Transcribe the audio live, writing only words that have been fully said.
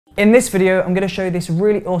In this video, I'm going to show you this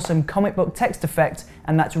really awesome comic book text effect,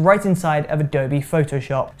 and that's right inside of Adobe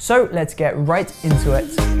Photoshop. So let's get right into it.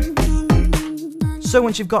 So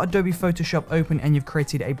once you've got Adobe Photoshop open and you've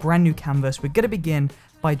created a brand new canvas, we're going to begin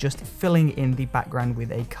by just filling in the background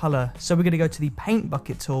with a color. So we're going to go to the paint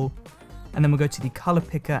bucket tool, and then we'll go to the color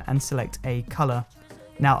picker and select a color.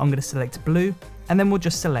 Now I'm going to select blue, and then we'll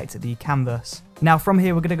just select the canvas. Now from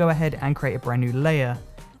here, we're going to go ahead and create a brand new layer.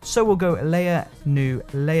 So we'll go layer, new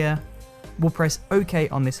layer. We'll press OK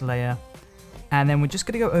on this layer, and then we're just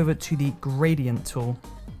going to go over to the gradient tool.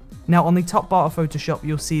 Now on the top bar of Photoshop,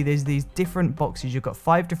 you'll see there's these different boxes. You've got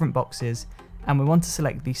 5 different boxes, and we want to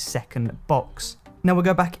select the second box. Now we'll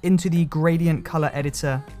go back into the gradient color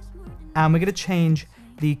editor, and we're going to change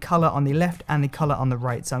the color on the left and the color on the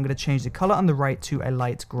right. So I'm going to change the color on the right to a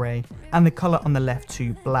light gray and the color on the left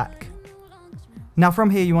to black. Now from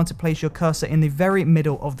here, you want to place your cursor in the very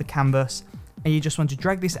middle of the canvas, and you just want to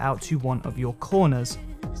drag this out to one of your corners.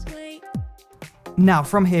 Now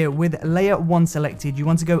from here, with layer 1 selected, you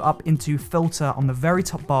want to go up into filter on the very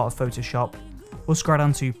top bar of Photoshop. We'll scroll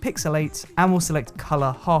down to pixelate, and we'll select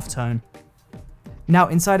color halftone. Now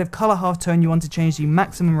inside of color halftone, you want to change the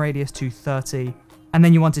maximum radius to 30, and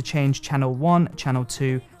then you want to change channel 1, channel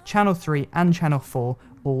 2, channel 3, and channel 4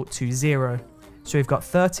 all to 0. So we've got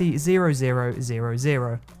 30, 0, 0, 0,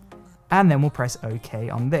 0. And then we'll press OK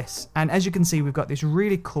on this. And as you can see, we've got this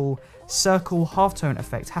really cool circle halftone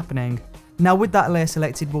effect happening. Now with that layer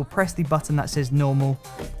selected, we'll press the button that says normal.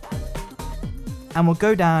 And we'll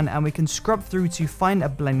go down and we can scrub through to find a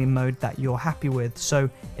blending mode that you're happy with. So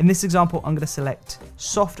in this example, I'm going to select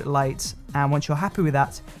soft light. And once you're happy with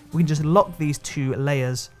that, we can just lock these 2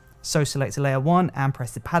 layers. So select layer 1 and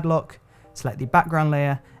press the padlock, select the background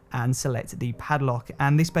layer, and select the padlock.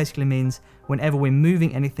 And this basically means whenever we're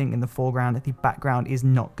moving anything in the foreground, the background is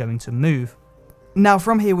not going to move. Now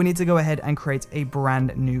from here, we need to go ahead and create a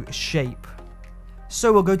brand new shape.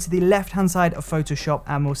 So we'll go to the left hand side of Photoshop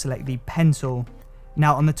and we'll select the pen tool.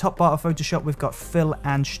 Now on the top bar of Photoshop, we've got fill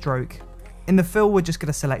and stroke. In the fill, we're just going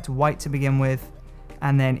to select white to begin with,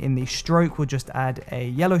 and then in the stroke, we'll just add a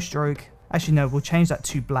yellow stroke. Actually no, we'll change that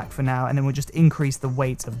to black for now, and then we'll just increase the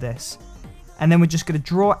weight of this. And then we're just going to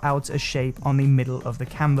draw out a shape on the middle of the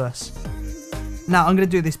canvas. Now I'm going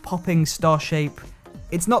to do this popping star shape.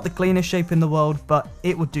 It's not the cleanest shape in the world, but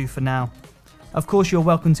it will do for now. Of course, you're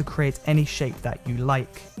welcome to create any shape that you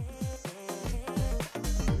like.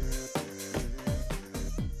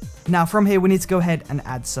 Now from here, we need to go ahead and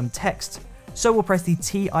add some text. So we'll press the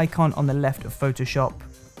T icon on the left of Photoshop.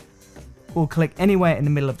 We'll click anywhere in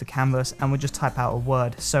the middle of the canvas and we'll just type out a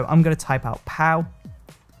word. So I'm going to type out POW.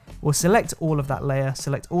 We'll select all of that layer,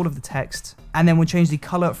 select all of the text, and then we'll change the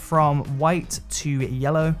color from white to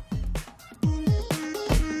yellow.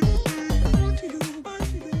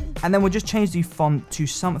 And then we'll just change the font to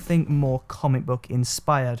something more comic book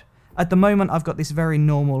inspired. At the moment, I've got this very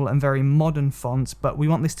normal and very modern font, but we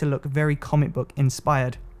want this to look very comic book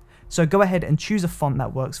inspired. So go ahead and choose a font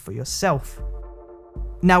that works for yourself.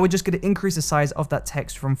 Now we're just going to increase the size of that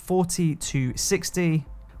text from 40 to 60.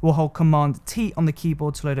 We'll hold Command T on the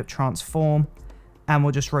keyboard to load up transform, and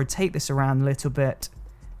we'll just rotate this around a little bit,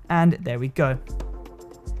 and there we go.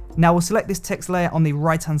 Now we'll select this text layer on the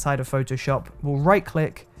right hand side of Photoshop. We'll right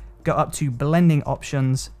click, go up to blending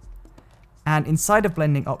options, and inside of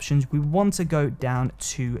blending options, we want to go down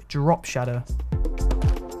to drop shadow.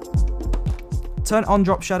 Turn on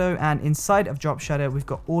drop shadow, and inside of drop shadow, we've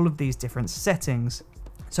got all of these different settings.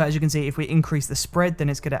 So as you can see, if we increase the spread, then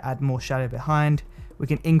it's going to add more shadow behind. We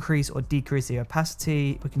can increase or decrease the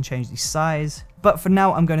opacity, we can change the size. But for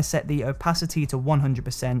now, I'm going to set the opacity to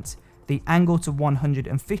 100%, the angle to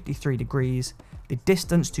 153 degrees, the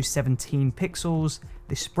distance to 17 pixels,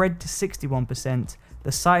 the spread to 61%,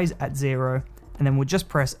 the size at 0, and then we'll just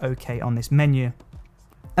press OK on this menu.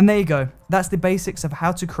 And there you go, that's the basics of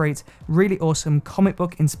how to create really awesome comic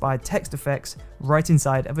book inspired text effects right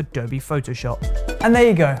inside of Adobe Photoshop. And there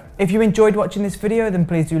you go, if you enjoyed watching this video, then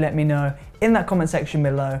please do let me know in that comment section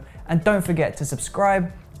below, and don't forget to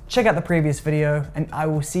subscribe, check out the previous video, and I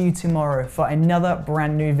will see you tomorrow for another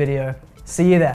brand new video. See you there.